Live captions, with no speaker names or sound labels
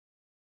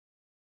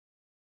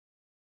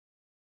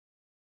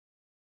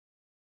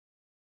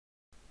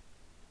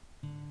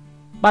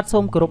បាទសូ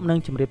មគោរពនឹង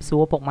ជម្រាបសួ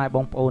រពុកម៉ែប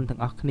ងប្អូនទាំ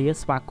ងអស់គ្នា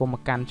ស្វាគមន៍ម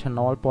កកាន់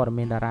Channel ព័ត៌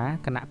មានតារា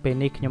គណៈពេល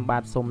នេះខ្ញុំបា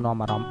ទសូមនាំ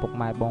អារម្មណ៍ពុក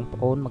ម៉ែបងប្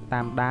អូនមក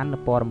តាមដាននៅ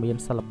ព័ត៌មាន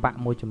សិល្បៈ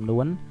មួយចំនួ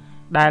ន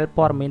ដែល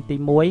ព័ត៌មានទី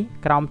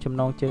1ក្រោមចំ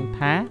ណងជើង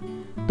ថា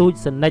ទូច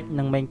សនិច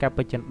និងមេងកា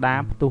ពិចិន្តា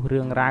ផ្ទុះ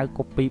រឿងរ៉ាវ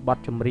កូពីបទ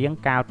ចម្រៀង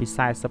កាលពី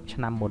40ឆ្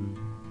នាំមុន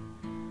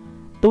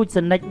ទូចស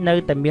និចនៅ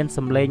តែមានស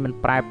ម្លេងមិន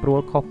ប្រែប្រួល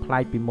ខុសប្លែ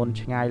កពីមុន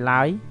ឆ្ងាយ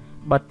ឡើយ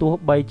បើទោះ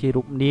បីជា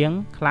រូបនាង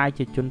คล้าย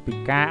ជាជនពិ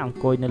ការអង្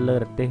គុយនៅលើ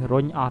រទេះរុ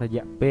ញអស់រ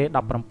យៈពេល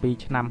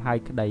17ឆ្នាំហើយ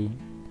ក្តី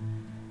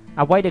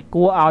អ្វីដែល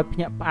គួរឲ្យភ្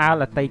ញាក់ផ្អើល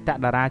អតីត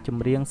តារាច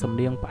ម្រៀងសំ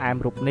នៀងផ្អែម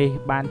រូបនេះ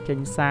បានចេញ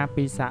សារ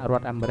ពីសហរ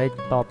ដ្ឋអាមេរិក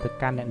តបទៅ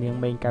កាន់អ្នកនាង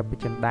មេងកែវពិ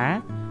ចិន្តា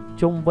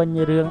ជុំវិញ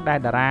រឿងដែល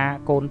តារា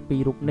កូនពី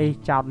ររូបនេះ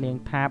ចោទនាង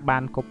ថាបា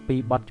នកូពី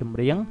បទចម្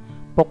រៀង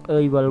ពុកអើ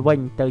យវិលវិញ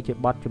ទៅជា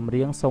បទចម្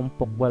រៀងសូម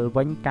ពុកវិល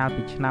វិញកាល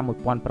ពីឆ្នាំ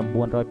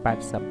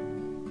1980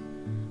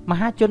ម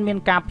ហាជនមាន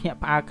ការភ្ញាក់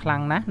ផ្អើលខ្លាំ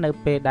ងណាស់នៅ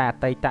ពេលដែលអ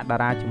តីតតា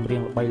រាចម្រៀ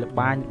ងល្បីល្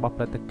បាញរបស់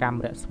ព្រឹត្តិកម្ម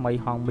រស្មី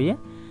ហងមាស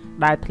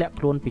ដែលធ្លាក់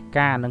ខ្លួនពិ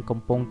ការនិងកំ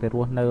ពុងតែរ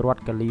ស់នៅរដ្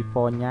ឋកាលីហ្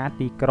វ័រញ៉ា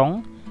ទីក្រុង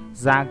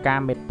ហ្សាកា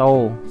មេតូ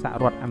សហ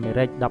រដ្ឋអាមេ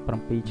រិក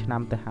17ឆ្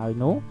នាំទៅហើយ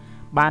នោះ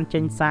បានចេ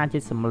ញសារជា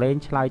សម្លេង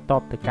ឆ្លើយត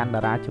បទៅកាន់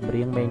តារាចម្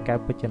រៀងមេងកែវ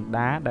ពិចិន្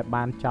តាដែល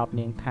បានចោទ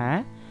នាងថា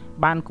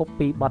បានកូ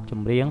ពីបទច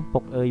ម្រៀងពុ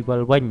កអើយវិ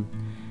លវិញ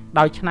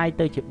ដោយច្នៃ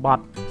ទៅជាបទ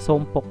សូ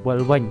មពុកវិល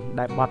វិញ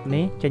ដែលបទ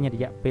នេះចេញរ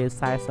យៈពេល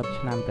40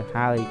ឆ្នាំទៅ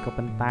ហើយក៏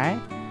ប៉ុន្តែ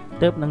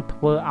ទើបនឹងធ្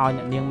វើឲ្យ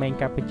អ្នកនាងមេង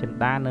កែវពិចិន្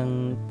តានិង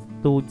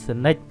ទូចស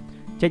និច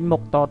ចេញមុ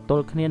ខតទ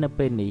ល់គ្នានៅ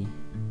ពេលនេះ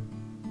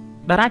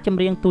តារាចម្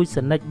រៀងទូចស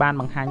និចបាន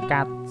បង្ហាញ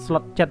ការស្លុ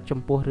តចិត្តចំ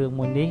ពោះរឿង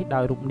មួយនេះដោ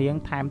យរូបនាង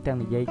ថែមទាំង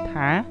និយាយ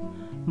ថា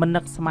មិន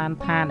នឹកស្មាន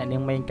ថាអ្នកនា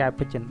ងមេងកែវ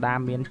ពិចិន្តា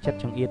មានចិត្ត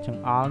ចង្អៀតច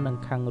ង្អល់និង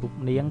ខឹងរូប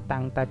នាង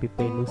តាំងតែពី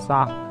ពេលនោះ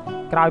សោះ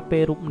ក្រោយពេ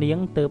លរូបនាង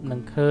ទើបនឹ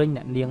ងឃើញ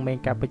អ្នកនាងមេង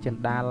កែវពិចិ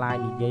ន្តាឡាយ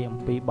និយាយអំ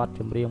ពីបទ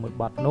ចម្រៀងមួយ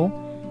បទនោះ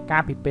កា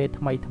លពីពេល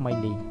ថ្មី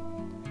នេះ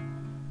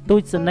ទូ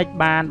ចសនិច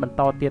បានបន្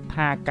តទៀត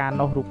ថាការ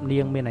នោះរូបនា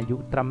ងមានអាយុ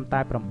ត្រឹមតែ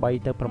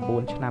8ទៅ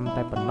9ឆ្នាំ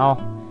តែប៉ុណ្ណោះ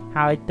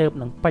ហើយទើប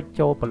នឹងពេច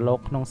ចូលប្រឡូក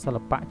ក្នុងសិ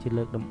ល្បៈជា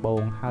លើកដំបូ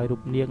ងហើយរូ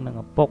បនាងនិង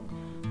ឪពុក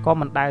ក៏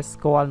មិនដែលស្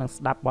គាល់និង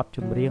ស្ដាប់បទច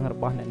ម្រៀងរ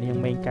បស់អ្នកនាង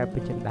មេងកែវ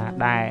ពិចិន្តា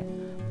ដែរ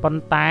ប៉ុ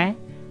ន្តែ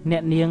អ្ន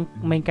កនាង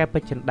មេងកែវ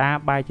ពិចិន្តា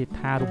បែរជា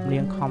ថារូបនា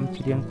ងខំ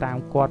ច្រៀងតាម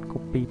គាត់កូ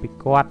ពីពី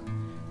គាត់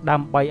ដើ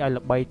ម្បីឲ្យ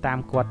ល្បីតាម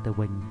គាត់ទៅ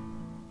វិញ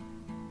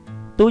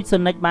ទូចស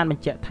និចបានប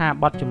ញ្ជាក់ថា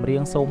បទចម្រៀ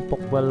ងសូមពុក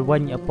វិលវិ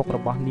ញឪពុករ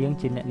បស់នាង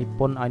ជាអ្នកនិ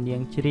ពន្ធឲ្យនា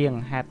ងច្រៀង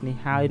ហេតុនេះ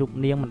ហើយរូប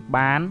នាងមិន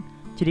បាន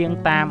ច្រៀង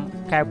តាម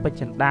កែវពិ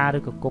ចិន្តាឬ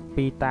ក៏កូ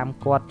ពីតាម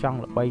គាត់ចង់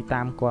ល្បី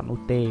តាមគាត់នោះ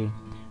ទេ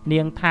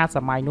នាងថាស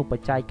ម័យនោះប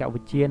ច្ចេកវិ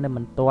ទ្យានៅ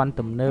មិនទាន់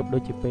ទំនើបដូ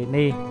ចជាពេល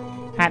នេះ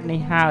ហេតុនេះ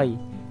ហើយ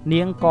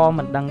នាងក៏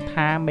មិនដឹង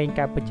ថាមេង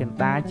កែវពិចិន្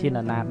តាជានរ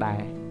ណាដែ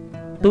រ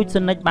ទូចស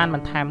និចបានប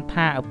ន្ថែម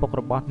ថាឪពុក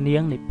របស់នា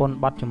ងនិពន្ធ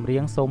បទចម្រៀ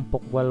ងសូមពុ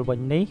កវិលវិញ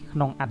នេះក្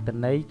នុងអត្ថ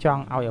ន័យច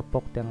ង់ឲ្យឪពុ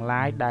កទាំង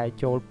ឡាយដែល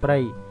ចូលព្រៃ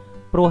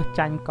ព្រោះ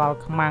ចាញ់កល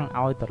ខ្មាំង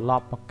ឲ្យត្រឡ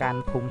ប់មកកាន់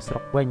ភូមិស្រុ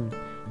កវិញ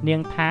នា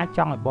ងថាច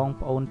ង់ឲ្យបង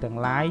ប្អូនទាំង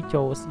ឡាយ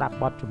ចូលស្ដាប់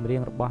បទចម្រៀ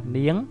ងរបស់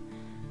នាង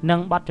និង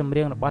បទចម្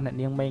រៀងរបស់អ្នក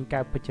នាងមេងកែ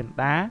វពិចិន្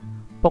តា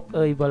ពុក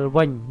អើយវិល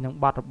វិញនិង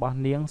បទរបស់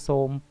នាងសូ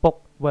មពុក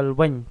វិល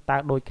វិញតើ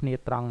ដូចគ្នា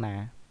ត្រង់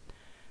ណា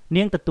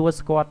នាងទទួល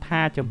ស្គាល់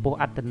ថាចំពោះ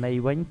អត្ថន័យ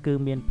វិញគឺ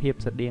មានភាព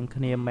ស្រដៀង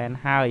គ្នាមែន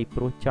ហើយ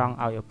ព្រោះចង់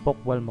ឲ្យឪពុក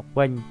វិលមក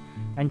វិញ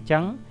អញ្ចឹ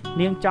ង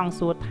នាងចង់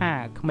សួរថា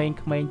ក្មេង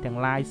ៗទាំង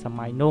ឡាយស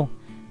ម័យនោះ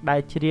ដែល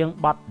ច្រៀង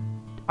បទ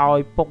ឲ្យ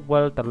ពុកវិ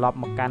លត្រឡប់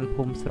មកកាន់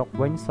ភូមិស្រុក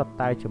វិញសុទ្ធ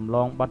តែចម្ល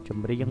ងបទច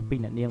ម្រៀងពី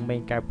អ្នកនាងមេង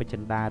កែវពិចិ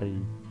ន្តាឬ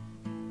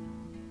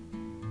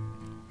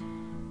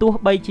ទោះ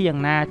បីជាយ៉ា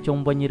ងណាជុំ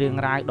វិញរឿង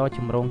រ៉ាវដ៏ច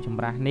ម្រូងច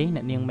ម្រាសនេះអ្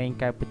នកនាងមេង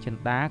កែវពិចិ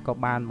ន្តាក៏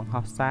បានបង្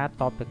ហោះសារ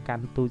តបទៅកា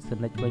ន់ទូចស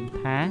និចវិញ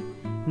ថា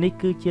នេះ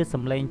គឺជាស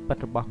ម្លេងពិត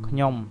របស់ខ្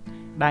ញុំ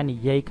ដែលនិ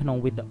យាយក្នុង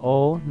វីដេអូ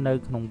នៅ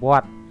ក្នុងវ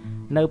ត្ត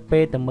នៅពេ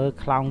លទៅមើល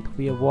ខ្លោងទ្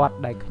វារវត្ត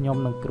ដែលខ្ញុំ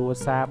និងគ្រួ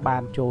សារបា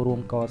នចូលរួ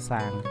មក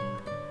សាង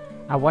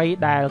អ្វី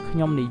ដែលខ្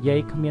ញុំនិយាយ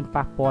គ្មាន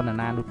ប៉ះពាល់នរ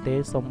ណានោះទេ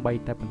សូម្បី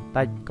តែបន្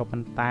តិចក៏ប៉ុ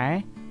ន្តែ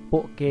ពួ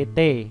កគេ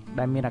ទេ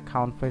ដែលមាន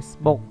account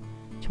Facebook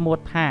ឈ្មោះ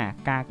ថា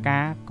កាកា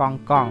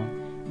កង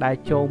ដែល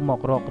ចូលមក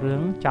រករឿ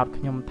ងចោទ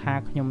ខ្ញុំថា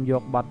ខ្ញុំយ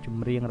កបទច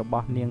ម្រៀងរប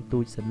ស់នាងទូ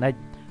ចសនិច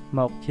ម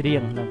កច្រៀ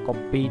ងនិងកូ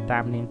ពីតា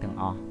មនាងទាំង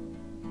អស់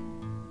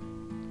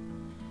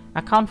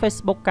account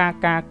Facebook កា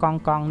កាក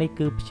ងនេះ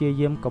គឺព្យា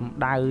យាមកម្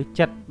ដៅ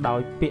ចិត្តដោ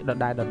យពាក្យដ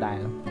ដែល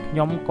ខ្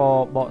ញុំក៏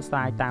បកស្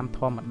រាយតាមធ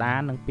ម្មតា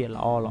និងពាក្យ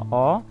ល្អ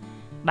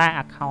ដែល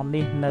account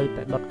នេះនៅ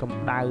តែដុតក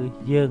ម្ដៅ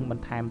យើងប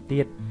ន្ថែម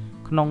ទៀត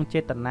ក្នុងចេ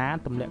តនា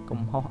ទម្លាក់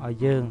កំហុសឲ្យ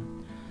យើង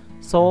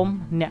សូម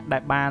អ្នកដែ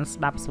លបានស្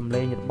ដាប់សម្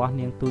លេងរបស់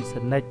នាងទូចស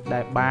និច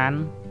ដែលបាន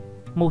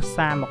មូស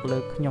សារមកលើ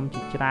ខ្ញុំ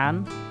ជាច្រើន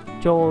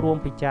ចូលរួម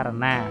ពិចារ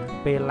ណា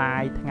ពេល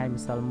live ថ្ងៃ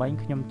ម្សិលមិញ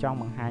ខ្ញុំចង់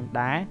បង្ហាញ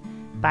ដែរ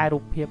តែរូ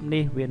បភាព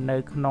នេះវានៅ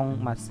ក្នុង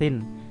ម៉ាស៊ីន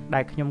ដែ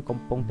លខ្ញុំកំ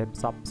ពុងតែ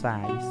ផ្សព្វផ្សា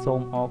យសូ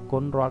មអរគុ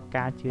ណរាល់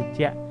ការជឿ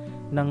ជាក់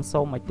និង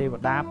សូមឲ្យទេវ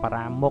តាប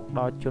រាមុខ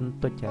ដល់ជន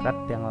ទុច្ចរិត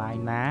ទាំងឡាយ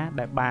ណា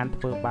ដែលបាន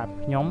ធ្វើបាប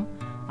ខ្ញុំ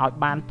ឲ្យ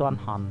បានទាន់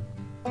ហន់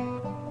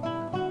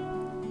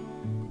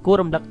គួរ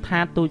រំលឹកថា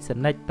ទូចស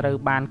និចត្រូវ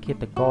បានឃា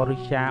តកររិ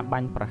ជាបា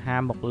ញ់ប្រហារ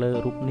មកលើ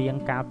រូបនាង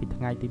កាលពី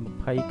ថ្ងៃទី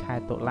20ខែ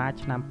តុលា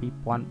ឆ្នាំ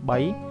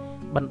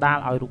2003បណ្ដាល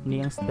ឲ្យរូប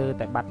នាងស្ទើរ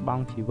តែបាត់ប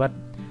ង់ជីវិត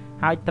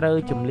ហើយត្រូវ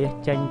ជំនះ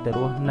ចេញទៅ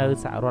រស់នៅ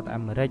សហរដ្ឋ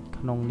អាមេរិក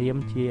ក្នុងនាម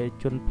ជា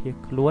ជនភៀស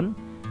ខ្លួន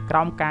ក្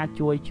រោមការ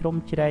ជួយជ្រោម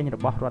ជ្រែងរ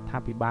បស់រដ្ឋា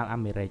ភិបាលអា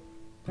មេរិក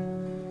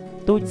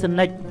ទូចស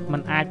និចមិ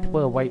នអាចធ្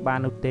វើអ្វីបាន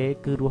នោះទេ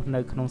គឺរស់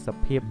នៅក្នុងស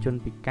ភាពជន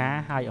ពិការ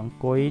ហើយអង្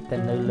គុយតែ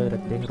នៅលើរ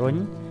ទេះរុញ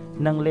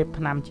និងលេប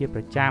ថ្នាំជា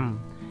ប្រចាំ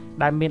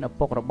ដែលមានឪ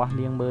ពុករបស់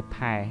នាងមើល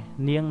ថែ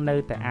នាងនៅ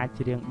តែអាច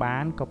ច្រៀងបា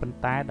នក៏ប៉ុន្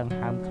តែដង្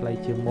ហើមខ្លី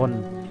ជាងមុន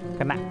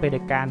គណៈពេល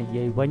ការនិ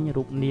យាយវិញ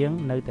រូបនាង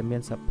នៅតែមា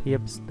នសភាព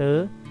ស្ទើរ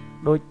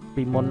ដូច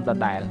ពីមុនដ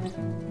ដែល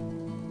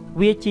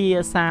វាជា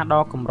សារ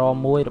ដ៏កម្រ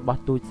មួយរប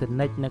ស់ទូចស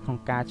និចនៅក្នុង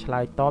ការឆ្លើ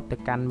យតបទៅ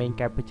កាន់មេង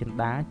កែវពេជ្រចិន្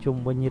តាជុំ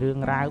វិញរឿង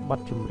រ៉ាវបទ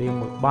ចម្រៀង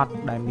មួយបទ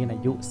ដែលមានអា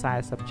យុ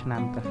40ឆ្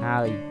នាំទៅហើ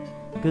យ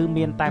គឺ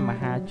មានតែម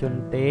ហាជន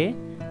ទេ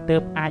ទើ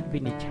បអាចវិ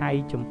និច្ឆ័យ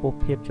ចំពោះ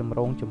ភាពចម្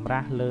រូងចម្រា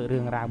សលើរឿ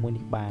ងរ៉ាវមួយ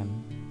នេះបាន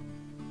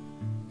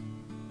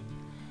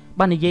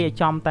បើនិយាយឲ្យ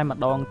ចំតែម្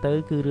ដងទៅ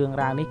គឺរឿង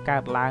រ៉ាវនេះកើ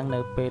តឡើងនៅ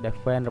ពេលដែល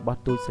fan របស់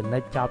ទូចសនិ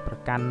ចចោទប្រ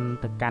កាន់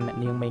ទៅកាន់អ្នក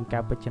នាងមេងកែ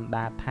វពេជ្រចិន្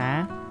តាថា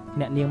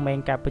អ្នកនាងមេង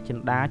កែវពេជ្រចិ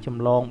ន្តាច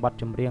ម្លងបទ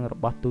ចម្រៀងរ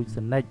បស់ទូចស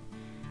និច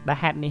ដែល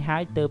ហេតុនេះហើ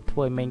យទើបធ្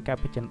វើឲ្យមេងកែវ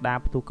ពេជ្រចិន្តា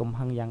ផ្ទុះកំ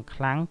ហឹងយ៉ាង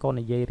ខ្លាំងក៏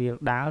និយាយរៀល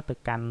ដាលទៅ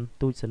កាន់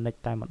ទូចសនិច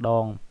តែម្ដ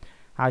ង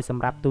ហើយស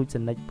ម្រាប់ទូចស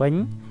និចវិញ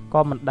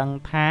ក៏មិនដឹង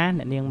ថា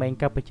អ្នកនាងមេង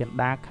កែវពេជ្រចិន្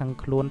តាខឹង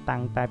ខ្លួនតាំ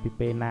ងតែពី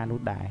ពេលណានោះ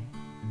ដែរ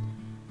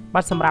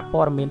បាទសម្រាប់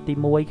ព័ត៌មានទី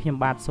1ខ្ញុំ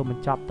បាទសូមប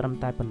ញ្ចប់ត្រឹម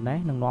តែប៉ុណ្ណេះ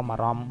នឹងនាំអា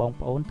រម្មណ៍បង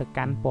ប្អូនទៅ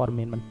កាន់ព័ត៌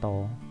មានបន្ត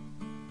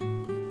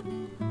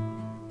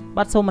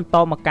បាទសូមបន្ត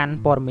មកកាន់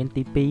ព័ត៌មាន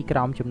ទី2ក្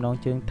រោមចំណង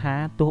ជើងថា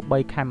ទោះបី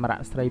ខេមរៈ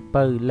ស្រី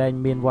ពៅលែង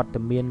មានវត្ត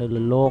មាននៅ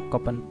លើលោកក៏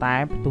ប៉ុន្តែ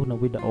ផ្ទុះនៅ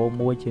វីដេអូ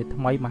មួយជា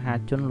ថ្មីមហា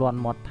ជនលាន់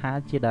មាត់ថា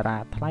ជាតារា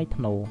ថ្លៃ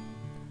ថ្នូរ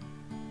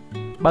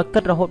បើគិ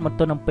តរហូតមក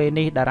ទល់នឹងពេល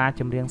នេះតារា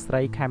ចម្រៀងស្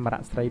រីខេម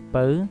រៈស្រី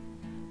ពៅ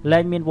លែ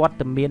ងមានវត្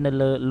តមាននៅ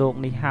លើលោក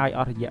នេះហើយ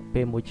អស់រយៈ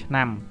ពេល1ឆ្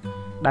នាំ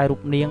ដែលរូ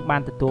បនាងបា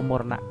នទទួលម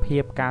រណភា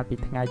ពកាលពី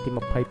ថ្ងៃទី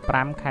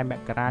25ខែម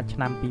ករាឆ្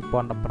នាំ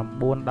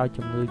2019ដោយ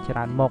ជំងឺច្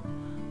រើនមុខ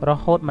រ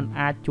ហូតមិន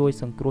អាចជួយ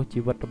សង្គ្រោះជី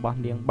វិតរបស់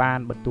នាងបាន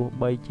បើទោះ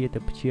បីជាទៅ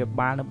ព្យា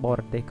បាលនៅបរ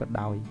ទេសក៏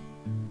ដោយ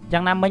យ៉ា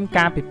ងណាមិញ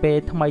កាលពីពេល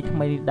ថ្មី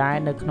នេះដែរ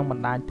នៅក្នុងប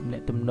ណ្ដាញទំនា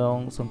ក់ទំនង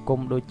សង្គម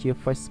ដូចជា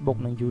Facebook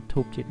និង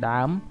YouTube ជា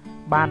ដើម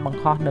បានបង្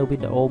ហោះនៅវី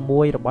ដេអូ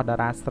មួយរបស់តា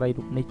រាស្រី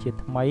រូបនេះជា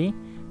ថ្មី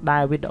ដែ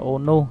លវីដេអូ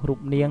នោះរូប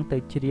នាងទៅ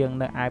ច្រៀង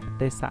នៅឯប្រ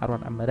ទេសសហរ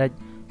ដ្ឋអាមេរិក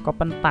ក៏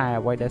ប៉ុន្តែ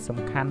អ្វីដែលសំ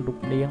ខាន់រូប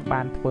នាង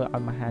បានធ្វើឲ្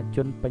យមហាជ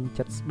នពេញ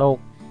ចិត្តស្ដោក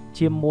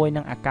ជាមួយ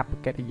នឹងអាកប្ប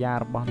កិរិយា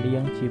របស់នា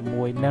ងជា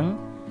មួយនឹង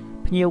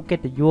ភ្ញៀវកិ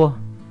ត្តិយស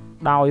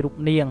ដោយរូប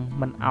នាង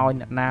មិនអោយ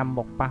អ្នកណាម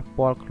កប៉ះ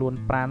ពាល់ខ្លួន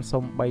ប្រាណសូ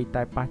ម្បី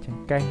តែប៉ះច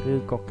ង្កេះឬ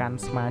ក៏កាន់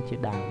ស្មាជា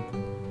ដើម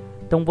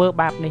ទង្វើ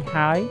បែបនេះ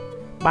ហើយ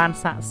បាន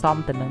ស័ក្តិសម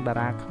ទៅនឹងតា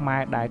រាខ្មែ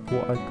រដែលគួ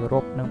រឲ្យគោរ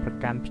ពនិងប្រ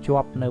កាន់ភ្ជា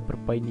ប់នៅប្រ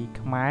ពៃណី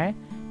ខ្មែរ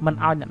មិន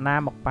អោយអ្នកណា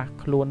មកប៉ះ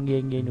ខ្លួនងា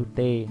យនោះ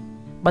ទេ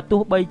បើ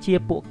ទោះបីជា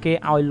ពួកគេ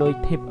ឲ្យលុយ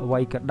ធីបអ្វី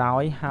ក៏ដោ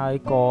យហើយ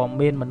ក៏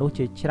មានមនុស្ស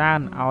ជាច្រើ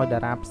នឲ្យតា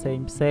រាផ្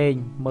សេង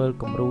មើល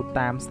គំរូ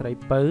តាមស្រី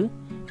ពៅ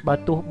បើ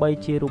ទោះបី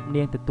ជារូប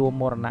នាងទទួល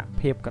មរណ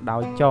ភាពក៏ដោ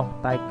យចុះ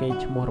តែកេរ្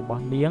តិ៍ឈ្មោះរប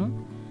ស់នាង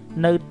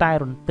នៅតែ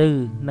រន្ទឺ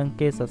និង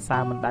គេសរសើ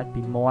រមិនដាច់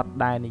ពីមាត់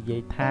ដែលនិយា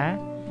យថា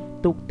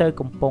ទូកទៅ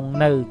កំពុង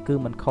នៅគឺ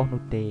មិនខុស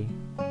នោះទេ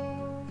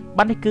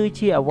បាទនេះគឺ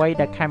ជាអ្វី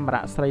ដែលខេម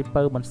រៈស្រី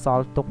ពៅបន្ស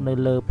ល់ទុកនៅ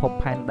លើភព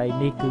ផែនដី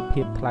នេះគឺ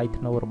ភាពថ្លៃ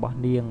ថ្នូររបស់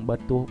នាងបើ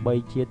ទោះបី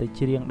ជាទៅ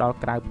ច្រៀងដល់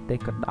ក្រៅប្រទេស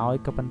ក៏ដោយ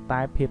ក៏ប៉ុន្តែ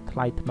ភាពថ្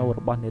លៃថ្នូររ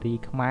បស់នារី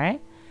ខ្មែរ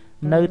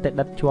នៅតែ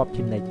ដិតជាប់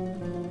ជានិច្ច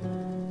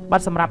បា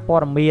ទសម្រាប់ព័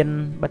ត៌មាន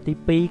បទទី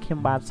2ខ្ញុំ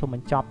បាទសូមប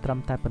ញ្ចប់ត្រឹម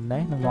តែប៉ុណ្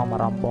ណេះនឹងនាំអា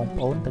រម្មណ៍បង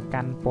ប្អូនទៅ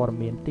កាន់ព័ត៌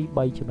មានទី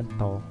3ជាបន្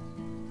ត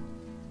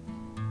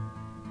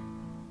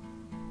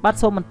បាទ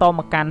សូមបន្ត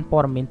មកកាន់ព័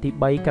ត៌មានទី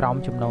3ក្រោម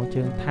ចំណង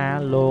ជើងថា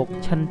លោក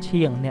ឈិន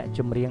ឈៀងអ្នកច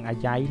ម្រៀងអា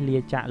យ៉ៃលា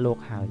ចាកលោក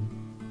ហើយ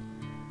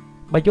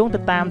បើយោងទៅ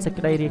តាមសេច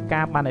ក្តីរាយ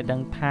ការណ៍បានឲ្យដឹ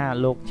ងថា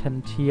លោកឈិន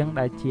ឈៀង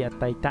ដែលជាអ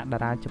តីតតា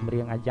រាចម្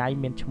រៀងអាយ៉ៃ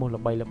មានឈ្មោះ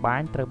ល្បីល្បា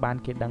ញត្រូវបាន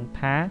គេដឹង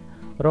ថា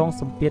រង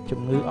សម្ពាធ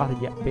ជំងឺអស់រ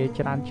យៈពេល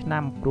ច្រើនឆ្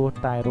នាំព្រោះ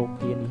តែរោ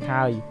គានេះ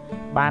ហើយ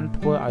បាន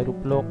ធ្វើឲ្យរូប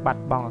លោកបា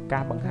ត់បង់ឱកា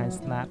សបង្ហាញ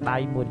ស្នាដៃ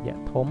មួយរយៈ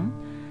ធំ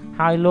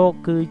ហើយលោក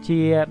គឺ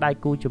ជាដៃ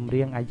គូចម្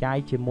រៀងអាយ៉ៃ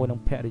ជាមួយនឹង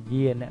ភរិ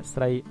យាអ្នក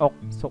ស្រីអុក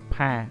សុ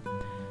ផា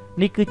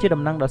នេះគឺជា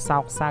ដំណឹងដ៏សោ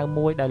កសៅ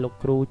មួយដែលលោក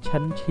គ្រូឈិ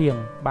នឈៀង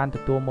បានទ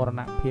ទួលមរ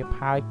ណភាព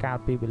ហើយកាល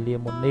ពីវេលា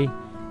មុននេះ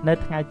នៅ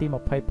ថ្ងៃទី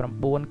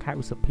29ខែ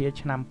ឧសភា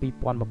ឆ្នាំ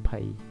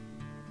2020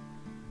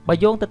បើ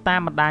យោងទៅតា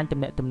មបណ្ដាញទំ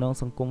នាក់ទំនង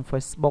សង្គម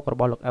Facebook រ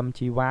បស់លោកអឹម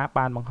ជីវ៉ា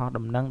បានបង្ហោះ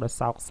ដំណឹងដ៏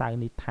សោកសៅ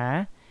នេះថា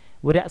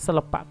វីរៈសិ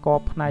ល្បករ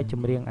ផ្នែកច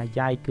ម្រៀងអា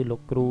យ៉ៃគឺលោ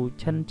កគ្រូ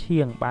ឈិនឈៀ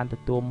ងបានទ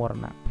ទួលមរ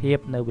ណភាព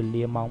នៅវេ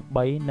លាម៉ោង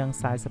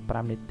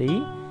 3:45 នាទី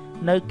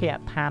នៅគេហ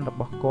ដ្ឋានរ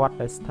បស់គាត់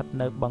ដែលស្ថិត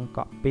នៅបឹងក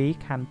ក់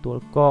2ខណ្ឌទួល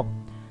គោក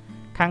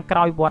ខាងក្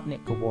រោយវត្តអ្ន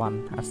កកវ័ន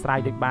អាស្រ័យ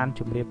ដោយបាន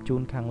ជម្រាបជូ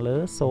នខាងលើ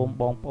សូម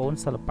បងប្អូន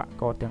សិល្ប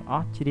ករទាំងអ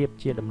ស់ជ្រាប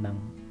ជាដំណឹង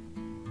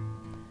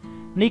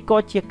នេះក៏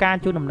ជាការ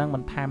ជូនដំណឹងប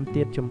ន្ថែម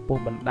ទៀតចំពោះ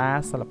បណ្ដា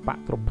សិល្បៈ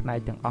គ្រប់ផ្នែក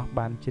ទាំងអស់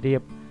បានជ្រា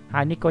ប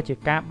ហើយនេះក៏ជា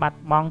ការបាត់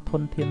បង់ធ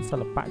នធានសិ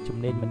ល្បៈជំ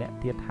នាញម្នាក់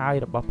ទៀតហើយ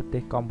របស់ប្រទេ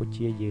សកម្ពុ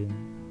ជាយើង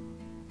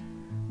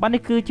បាទ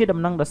នេះគឺជាដំ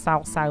ណឹងដ៏សោក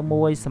សៅ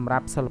មួយសម្រា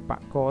ប់សិល្ប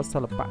ករសិ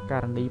ល្បក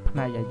រនីផ្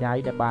នែកអាយ៉ៃ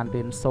ដែលបាន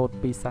រៀនសូត្រ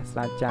ពីសាស្ត្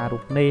រាចារ្យរូ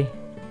បនេះ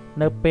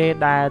នៅពេល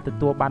ដែលទ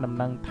ទួលបានដំ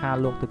ណឹងថា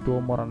លោកទទួល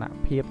មរណ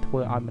ភាពធ្វើ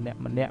ឲ្យម្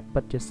នាក់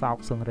ពិតជាសោក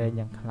សង្រេង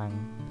យ៉ាងខ្លាំង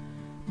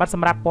បាទស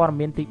ម្រាប់ព័ត៌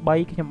មានទី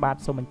3ខ្ញុំបាទ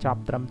សូមបញ្ចប់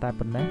ត្រឹមតែ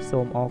ប៉ុណ្ណេះសូ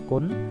មអរគុ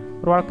ណ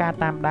រាល់ការ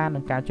តាមដាននិ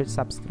ងការចុច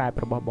Subscribe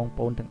របស់បង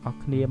ប្អូនទាំងអស់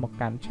គ្នាមក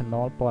កាន់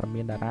Channel ព័ត៌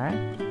មានតារា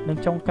និង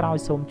ចុងក្រោយ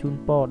សូមជូន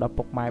ពរដល់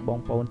ពុកម៉ែបង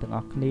ប្អូនទាំងអ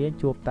ស់គ្នា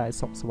ជួបតែ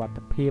សុខសុវត្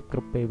ថិភាពគ្រ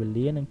ប់ពេលវេ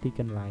លានិងទី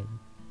កន្លែង